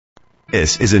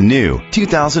This is a new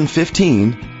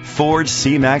 2015 Ford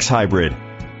C-Max Hybrid.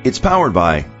 It's powered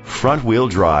by front-wheel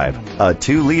drive, a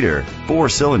 2-liter,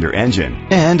 4-cylinder engine,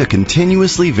 and a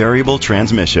continuously variable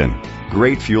transmission.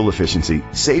 Great fuel efficiency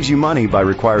saves you money by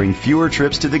requiring fewer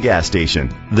trips to the gas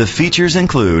station. The features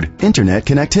include internet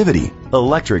connectivity,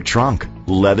 electric trunk,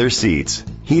 leather seats,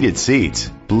 heated seats,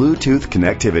 Bluetooth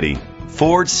connectivity,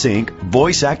 Ford Sync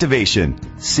voice activation,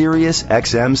 Sirius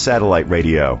XM satellite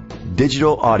radio,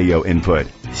 digital audio input,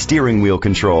 steering wheel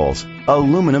controls,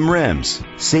 aluminum rims.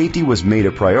 Safety was made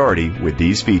a priority with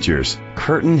these features: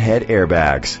 curtain head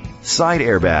airbags, side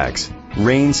airbags,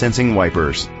 rain sensing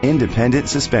wipers, independent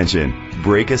suspension,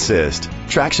 brake assist,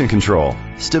 traction control,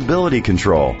 stability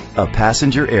control, a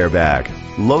passenger airbag,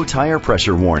 low tire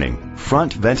pressure warning,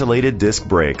 front ventilated disc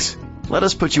brakes. Let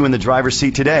us put you in the driver's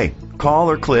seat today.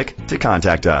 Call or click to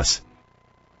contact us.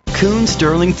 Koons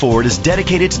Sterling Ford is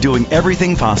dedicated to doing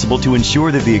everything possible to ensure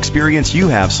that the experience you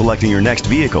have selecting your next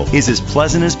vehicle is as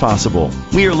pleasant as possible.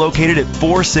 We are located at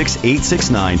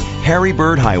 46869 Harry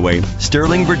Byrd Highway,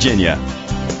 Sterling, Virginia.